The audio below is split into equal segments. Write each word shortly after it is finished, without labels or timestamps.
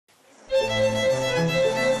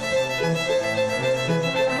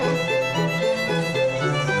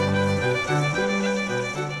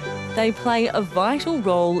they play a vital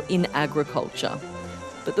role in agriculture.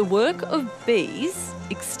 But the work of bees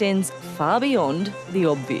extends far beyond the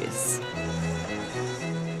obvious.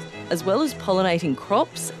 As well as pollinating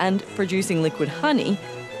crops and producing liquid honey,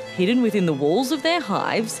 hidden within the walls of their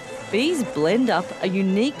hives, bees blend up a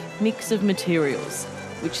unique mix of materials,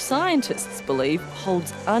 which scientists believe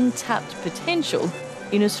holds untapped potential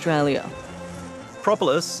in Australia.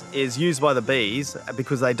 Propolis is used by the bees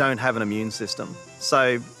because they don't have an immune system.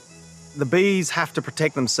 So the bees have to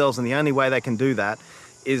protect themselves, and the only way they can do that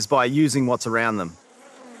is by using what's around them.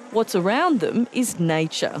 What's around them is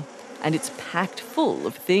nature, and it's packed full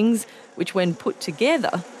of things which, when put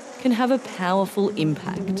together, can have a powerful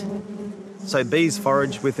impact. So bees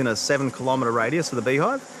forage within a 7-kilometre radius of the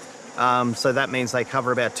beehive. So that means they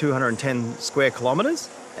cover about 210 square kilometres,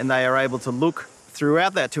 and they are able to look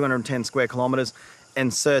throughout that 210 square kilometres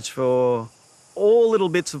and search for all little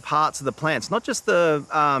bits of parts of the plants, not just the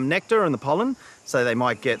nectar and the pollen. So they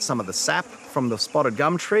might get some of the sap from the spotted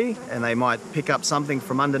gum tree, and they might pick up something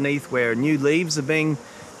from underneath where new leaves are being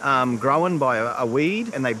grown by a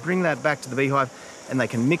weed, and they bring that back to the beehive, and they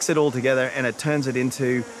can mix it all together, and it turns it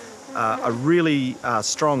into a really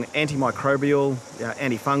strong antimicrobial,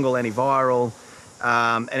 antifungal, antiviral,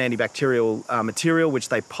 and antibacterial material which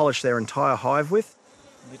they polish their entire hive with.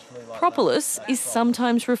 Propolis is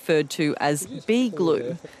sometimes referred to as bee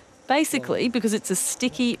glue, basically because it's a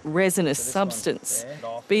sticky, resinous substance.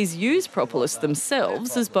 Bees use propolis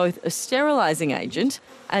themselves as both a sterilising agent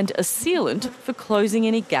and a sealant for closing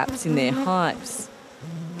any gaps in their hives.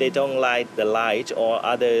 They don't like the light or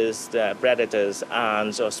others, the predators,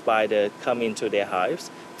 ants or spiders come into their hives.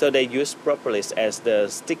 So they use propolis as the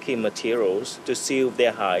sticky materials to seal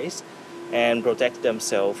their hives and protect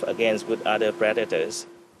themselves against with other predators.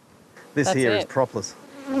 This here is propolis.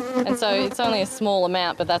 And so it's only a small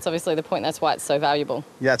amount, but that's obviously the point. That's why it's so valuable.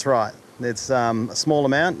 Yeah, that's right. It's a small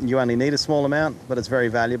amount. You only need a small amount, but it's very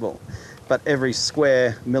valuable. But every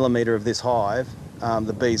square millimetre of this hive,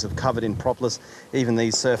 the bees have covered in propolis. Even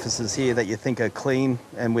these surfaces here that you think are clean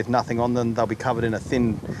and with nothing on them, they'll be covered in a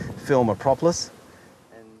thin film of propolis.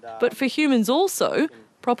 But for humans also,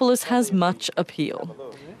 propolis has much appeal.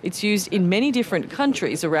 It's used in many different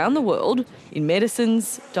countries around the world in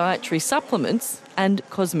medicines, dietary supplements and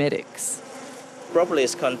cosmetics.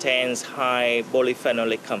 Propolis contains high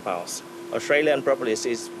polyphenolic compounds. Australian propolis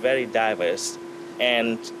is very diverse,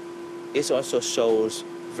 and it also shows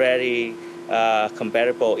very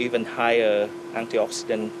comparable, even higher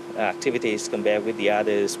antioxidant activities compared with the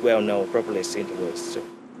others well-known propolis in the world.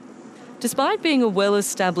 Despite being a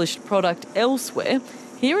well-established product elsewhere,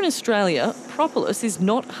 here in Australia, propolis is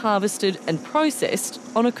not harvested and processed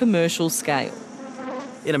on a commercial scale.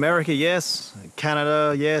 In America, yes.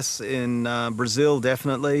 Canada, yes. In Brazil,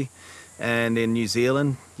 definitely. And in New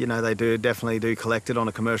Zealand, they definitely do collect it on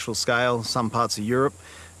a commercial scale, some parts of Europe.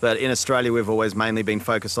 But in Australia, we've always mainly been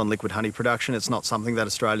focused on liquid honey production. It's not something that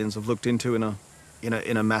Australians have looked into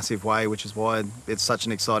in a massive way, which is why it's such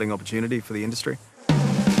an exciting opportunity for the industry.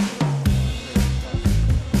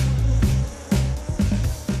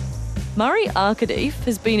 Murray Arkadeef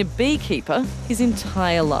has been a beekeeper his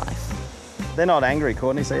entire life. They're not angry,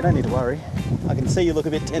 Courtney, so you don't need to worry. I can see you look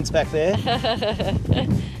a bit tense back there.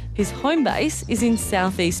 His home base is in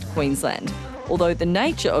southeast Queensland, although the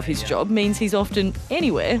nature of his job means he's often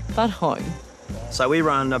anywhere but home. So we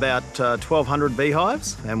run about 1,200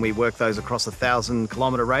 beehives, and we work those across a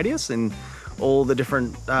 1,000-kilometre radius in all the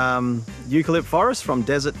different eucalypt forests from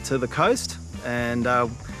desert to the coast. And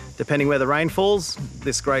depending where the rain falls,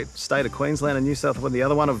 this great state of Queensland and the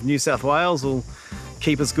other one of New South Wales will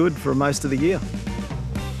keep us good for most of the year.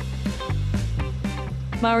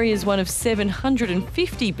 Murray is one of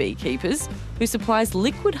 750 beekeepers who supplies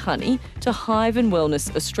liquid honey to Hive and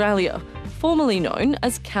Wellness Australia, formerly known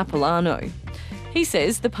as Capilano. He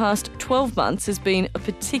says the past 12 months has been a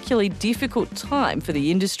particularly difficult time for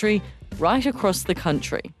the industry right across the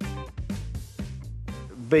country.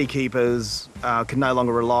 Beekeepers can no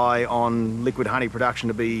longer rely on liquid honey production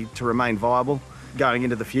to remain viable going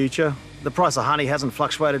into the future. The price of honey hasn't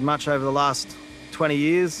fluctuated much over the last 20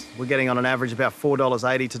 years. We're getting on an average about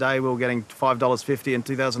 $4.80 today. We were getting $5.50 in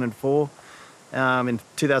 2004. In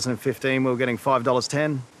 2015, we were getting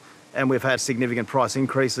 $5.10, and we've had significant price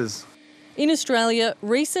increases. In Australia,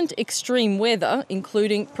 recent extreme weather,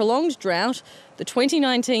 including prolonged drought, the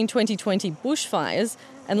 2019-2020 bushfires,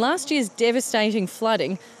 and last year's devastating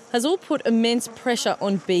flooding, has all put immense pressure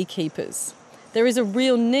on beekeepers. There is a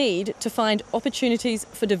real need to find opportunities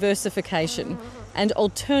for diversification and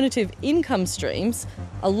alternative income streams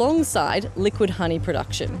alongside liquid honey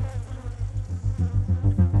production.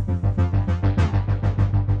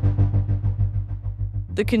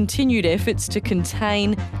 the continued efforts to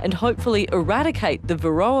contain and hopefully eradicate the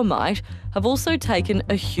varroa mite have also taken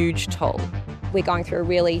a huge toll. We're going through a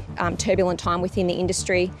really turbulent time within the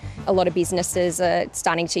industry. A lot of businesses are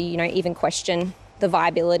starting to, even question the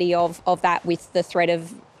viability of that with the threat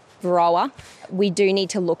of varroa. We do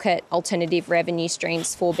need to look at alternative revenue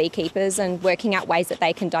streams for beekeepers and working out ways that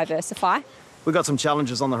they can diversify. We've got some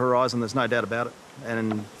challenges on the horizon, there's no doubt about it.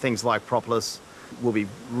 And things like Propolis will be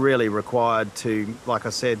really required to, like I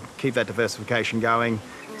said, keep that diversification going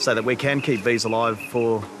so that we can keep bees alive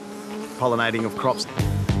for pollinating of crops.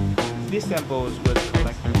 These samples were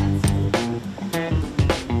collected.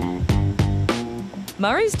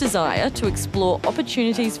 Murray's desire to explore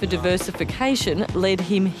opportunities for diversification led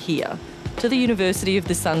him here, to the University of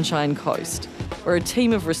the Sunshine Coast, where a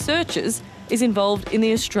team of researchers is involved in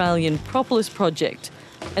the Australian Propolis project,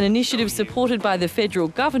 an initiative supported by the federal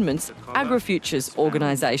government's AgriFutures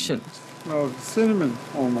organisation. Well, cinnamon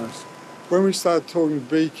almost. When we started talking to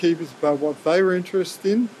beekeepers about what they were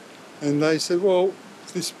interested in, and they said, well,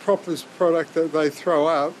 this Propolis product that they throw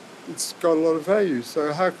out, it's got a lot of value,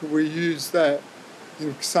 so how could we use that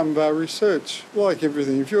in some of our research? Like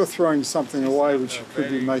everything, if you're throwing something away which you could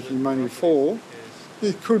be making money for,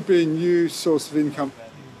 it could be a new source of income.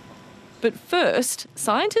 But first,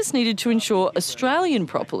 scientists needed to ensure Australian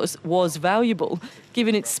propolis was valuable,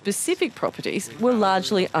 given its specific properties were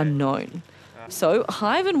largely unknown. So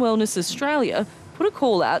Hive and Wellness Australia put a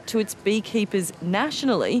call out to its beekeepers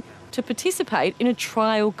nationally to participate in a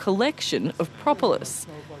trial collection of propolis.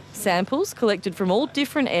 Samples collected from all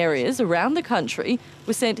different areas around the country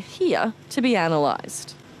were sent here to be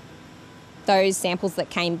analysed. Those samples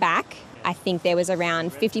that came back, I think there was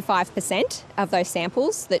around 55% of those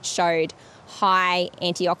samples that showed high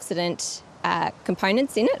antioxidant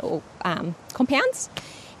components in it, or compounds.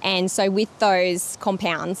 And so with those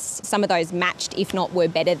compounds, some of those matched, if not were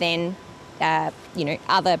better than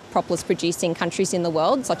other propolis producing countries in the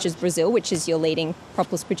world, such as Brazil, which is your leading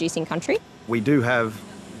propolis producing country. We do have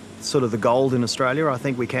sort of the gold in Australia, I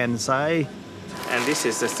think we can say. And this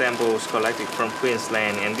is the samples collected from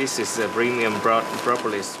Queensland, and this is the premium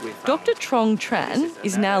propolis. Dr. Trong Tran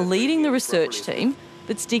is now leading the research team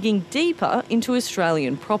that's digging deeper into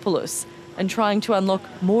Australian propolis and trying to unlock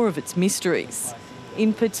more of its mysteries.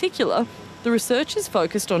 In particular, the research is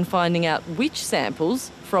focused on finding out which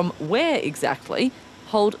samples, from where exactly,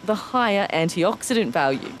 hold the higher antioxidant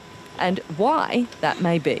value and why that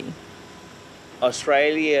may be.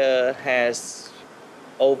 Australia has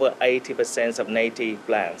over 80% of native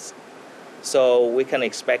plants. So we can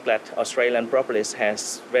expect that Australian propolis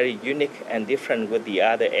has very unique and different with the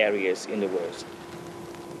other areas in the world.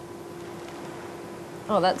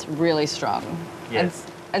 Oh, that's really strong. Yes.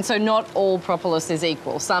 And so not all propolis is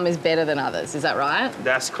equal. Some is better than others, is that right?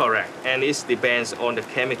 That's correct. And it depends on the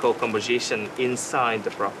chemical composition inside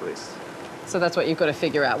the propolis. So that's what you've got to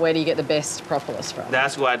figure out. Where do you get the best propolis from?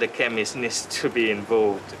 That's why the chemist needs to be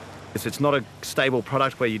involved. It's not a stable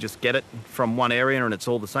product where you just get it from one area and it's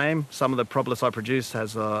all the same. Some of the propolis I produce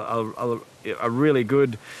has a really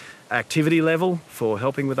good activity level for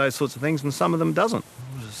helping with those sorts of things, and some of them doesn't.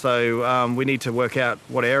 So we need to work out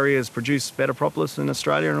what areas produce better propolis in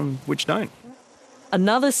Australia and which don't.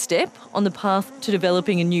 Another step on the path to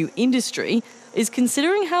developing a new industry is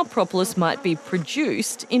considering how propolis might be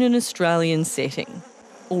produced in an Australian setting.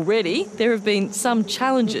 Already, there have been some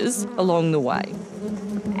challenges along the way.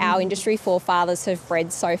 Our industry forefathers have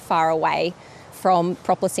bred so far away from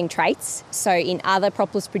propolising traits. So in other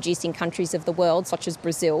propolis producing countries of the world, such as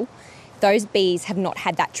Brazil, those bees have not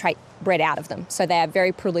had that trait bred out of them. So they are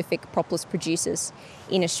very prolific propolis producers.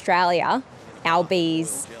 In Australia, our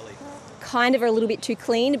bees kind of are a little bit too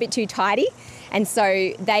clean, a bit too tidy, and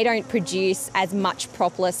so they don't produce as much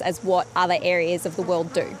propolis as what other areas of the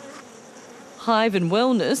world do. Hive and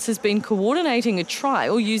Wellness has been coordinating a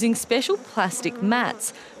trial using special plastic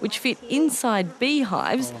mats which fit inside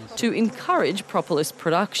beehives to encourage propolis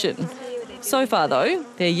production. So far, though,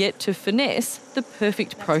 they're yet to finesse the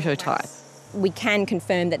perfect prototype. We can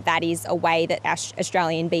confirm that that is a way that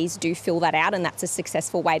Australian bees do fill that out, and that's a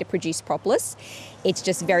successful way to produce propolis. It's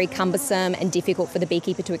just very cumbersome and difficult for the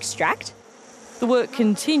beekeeper to extract. The work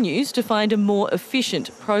continues to find a more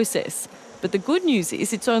efficient process. But the good news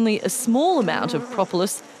is it's only a small amount of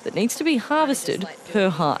propolis that needs to be harvested per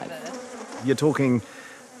hive. You're talking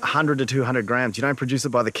 100 to 200 grams. You don't produce it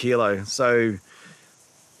by the kilo. So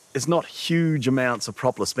it's not huge amounts of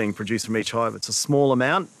propolis being produced from each hive. It's a small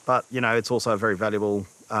amount, but, it's also a very valuable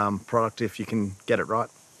product if you can get it right.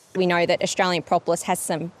 We know that Australian propolis has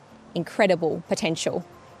some incredible potential.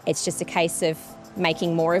 It's just a case of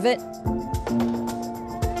making more of it.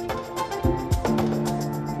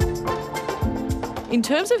 In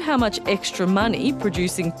terms of how much extra money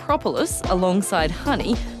producing propolis alongside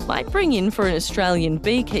honey might bring in for an Australian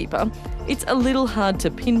beekeeper, it's a little hard to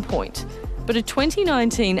pinpoint. But a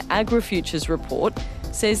 2019 AgriFutures report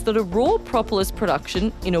says that a raw propolis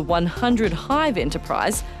production in a 100 hive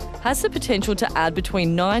enterprise has the potential to add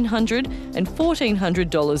between $900 and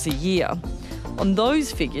 $1,400 a year. On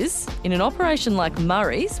those figures, in an operation like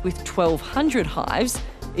Murray's with 1,200 hives,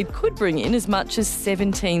 it could bring in as much as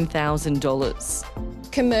 $17,000.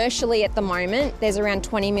 Commercially at the moment, there's around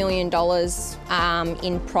 $20 million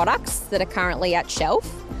in products that are currently at shelf.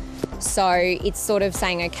 So it's sort of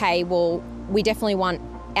saying, okay, well, we definitely want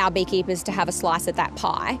our beekeepers to have a slice of that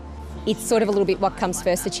pie. It's sort of a little bit what comes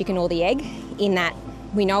first, the chicken or the egg, in that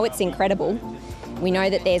we know it's incredible. We know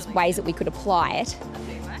that there's ways that we could apply it.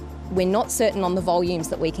 We're not certain on the volumes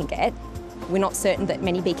that we can get. We're not certain that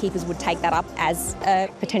many beekeepers would take that up as a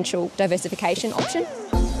potential diversification option.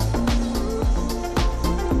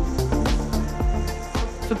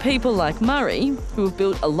 For people like Murray, who have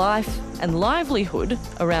built a life and livelihood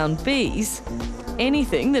around bees,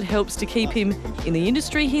 anything that helps to keep him in the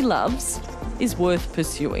industry he loves is worth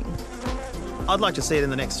pursuing. I'd like to see it in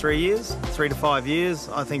the next 3 years, 3 to 5 years.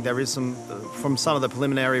 I think there is some, from some of the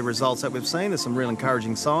preliminary results that we've seen, there's some real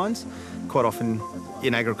encouraging signs. Quite often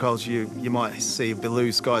in agriculture, you might see a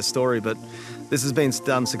blue sky story, but this has been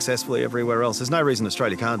done successfully everywhere else. There's no reason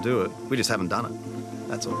Australia can't do it. We just haven't done it.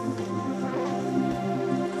 That's all.